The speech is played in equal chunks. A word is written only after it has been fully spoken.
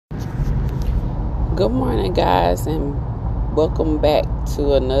Good morning, guys, and welcome back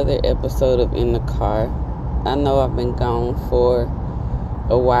to another episode of In the Car. I know I've been gone for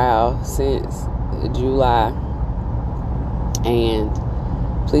a while, since July, and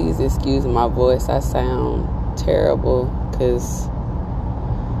please excuse my voice. I sound terrible because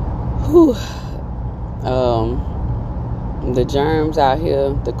the germs out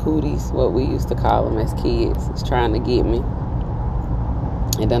here, the cooties, what we used to call them as kids, is trying to get me.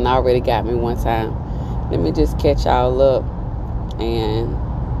 It done already got me one time. Let me just catch y'all up and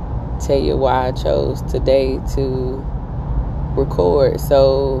tell you why I chose today to record.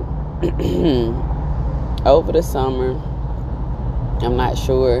 So, over the summer, I'm not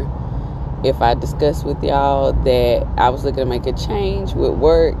sure if I discussed with y'all that I was looking to make a change with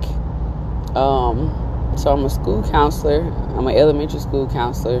work. So I'm a school counselor. I'm an elementary school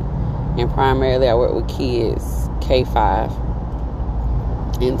counselor, and primarily I work with kids K-5.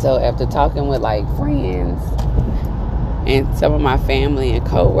 And so after talking with friends and some of my family and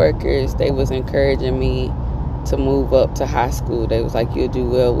co-workers, they was encouraging me to move up to high school. They was like, you'll do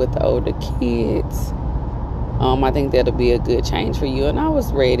well with the older kids. I think that'll be a good change for you. And I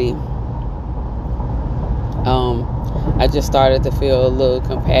was ready. I just started to feel a little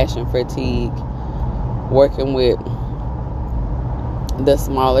compassion fatigue working with the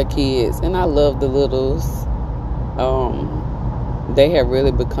smaller kids. And I love the littles. They have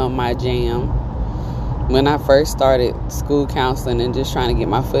really become my jam. When I first started school counseling and just trying to get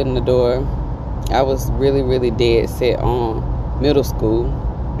my foot in the door, I was really, really dead set on middle school.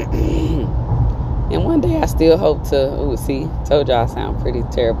 And one day I still hope to, told y'all I sound pretty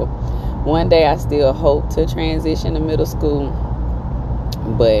terrible. One day I still hope to transition to middle school,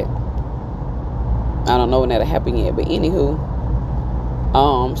 but I don't know when that'll happen yet. But anywho,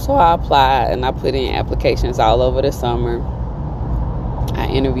 so I applied and I put in applications all over the summer. I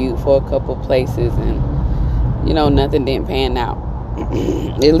interviewed for a couple places, and nothing didn't pan out,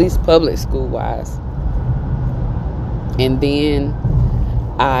 at least public school wise. And then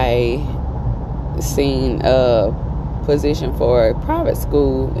I seen a position for a private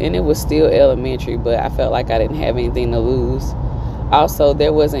school, and it was still elementary, but I felt like I didn't have anything to lose. Also,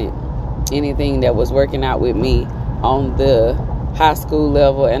 there wasn't anything that was working out with me on the high school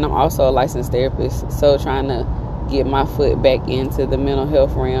level, and I'm also a licensed therapist, so trying to get my foot back into the mental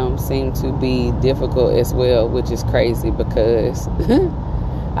health realm seemed to be difficult as well, which is crazy because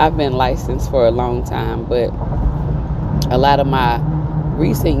I've been licensed for a long time, but a lot of my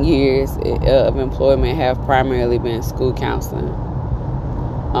recent years of employment have primarily been school counseling.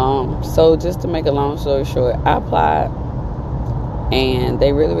 So just to make a long story short, I applied and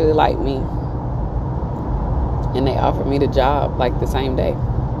they really, really liked me, and they offered me the job the same day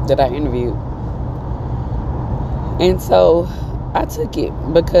that I interviewed. And so I took it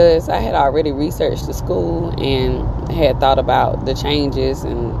because I had already researched the school and had thought about the changes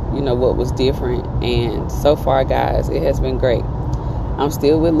and, what was different. And so far, guys, it has been great. I'm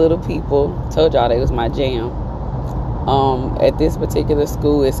still with little people. Told y'all they was my jam. At this particular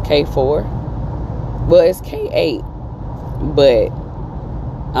school, it's K4. Well, it's K8. But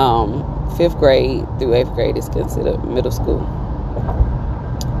 5th grade through 8th grade is considered middle school.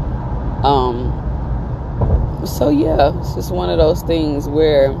 So yeah, it's just one of those things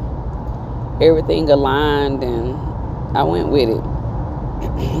where everything aligned and I went with it.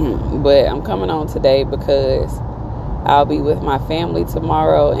 But I'm coming on today because I'll be with my family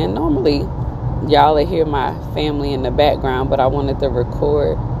tomorrow, and normally y'all will hear my family in the background, but I wanted to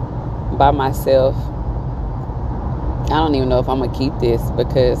record by myself. I don't even know if I'm gonna keep this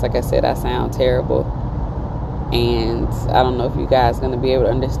because, like I said, I sound terrible, and I don't know if you guys are gonna be able to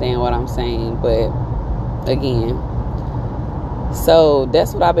understand what I'm saying, but again, so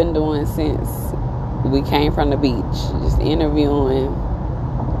that's what I've been doing since we came from the beach, just interviewing,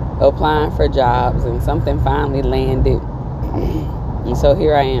 applying for jobs, and something finally landed, and so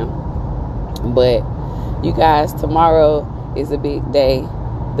here I am. But you guys, tomorrow is a big day,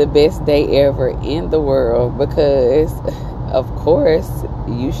 the best day ever in the world, because of course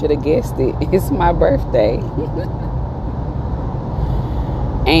you should have guessed it, it's my birthday.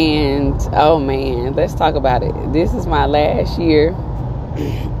 And oh man, let's talk about it. This is my last year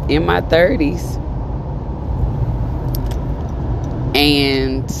in my 30s,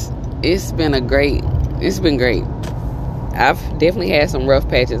 and it's been great. I've definitely had some rough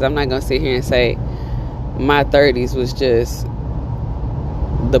patches. I'm not gonna sit here and say my 30s was just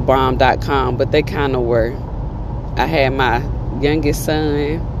the bomb.com, but they kind of were. I had my youngest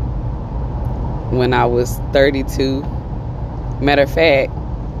son when I was 32. Matter of fact,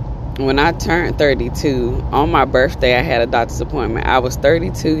 when I turned 32, on my birthday, I had a doctor's appointment. I was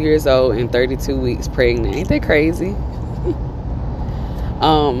 32 years old and 32 weeks pregnant. Ain't that crazy?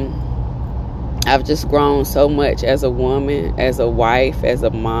 I've just grown so much as a woman, as a wife, as a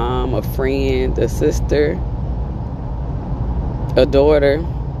mom, a friend, a sister, a daughter.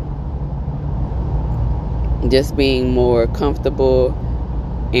 Just being more comfortable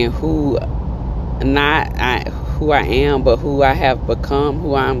in who I am, but who I have become,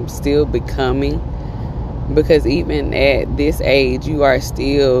 who I'm still becoming. Because even at this age, you are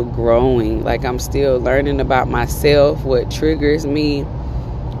still growing. Like, I'm still learning about myself, what triggers me,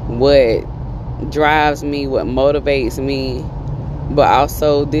 what drives me, what motivates me. But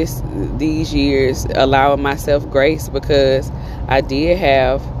also these years allowing myself grace, because I did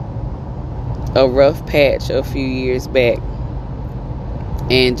have a rough patch a few years back,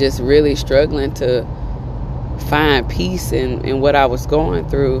 and just really struggling to find peace in what I was going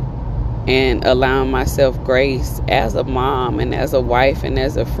through, and allowing myself grace as a mom and as a wife and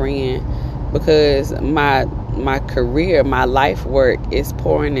as a friend, because my career, my life work is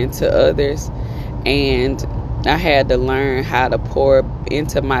pouring into others, and I had to learn how to pour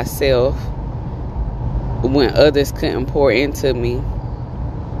into myself when others couldn't pour into me.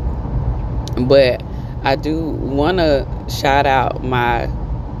 But I do want to shout out my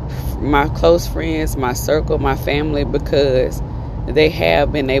close friends, my circle, my family, because they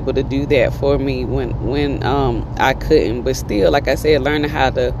have been able to do that for me when I couldn't. But still, like I said, learning how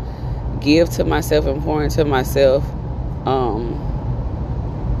to give to myself and pour into myself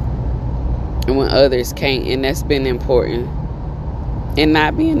and when others can't, and that's been important. And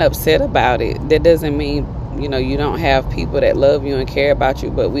not being upset about it. That doesn't mean, you don't have people that love you and care about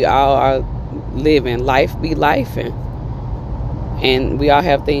you, but we all are living. Life be life, and we all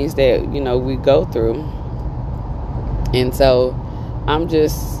have things that, we go through. And so I'm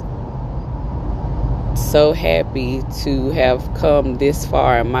just so happy to have come this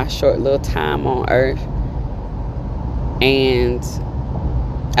far in my short little time on earth. And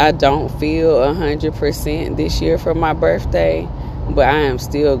I don't feel 100% this year for my birthday, but I am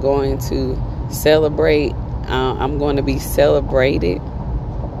still going to celebrate. I'm going to be celebrated.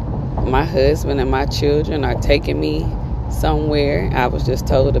 My husband and my children are taking me somewhere. I was just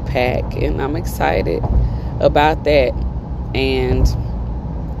told to pack, and I'm excited about that. And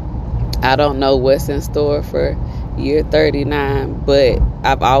I don't know what's in store for year 39, but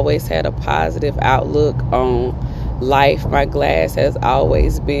I've always had a positive outlook on life. My glass has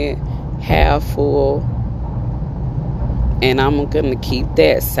always been half full, and I'm going to keep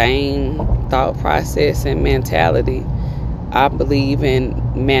that same thought process and mentality. I believe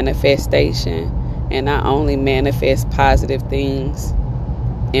in manifestation, and I only manifest positive things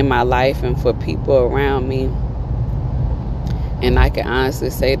in my life and for people around me. And I can honestly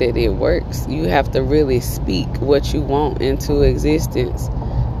say that it works. You have to really speak what you want into existence,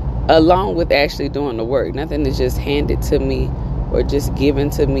 along with actually doing the work. Nothing is just handed to me or just given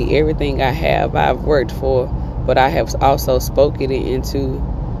to me. Everything I have, I've worked for, but I have also spoke it into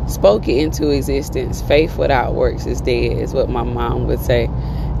existence. Faith without works is dead, is what my mom would say.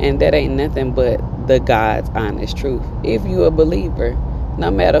 And that ain't nothing but the God's honest truth. If you're a believer,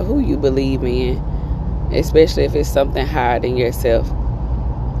 no matter who you believe in, especially if it's something higher than yourself.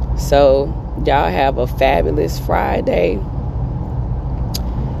 So y'all have a fabulous Friday,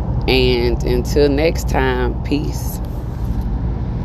 and until next time, peace.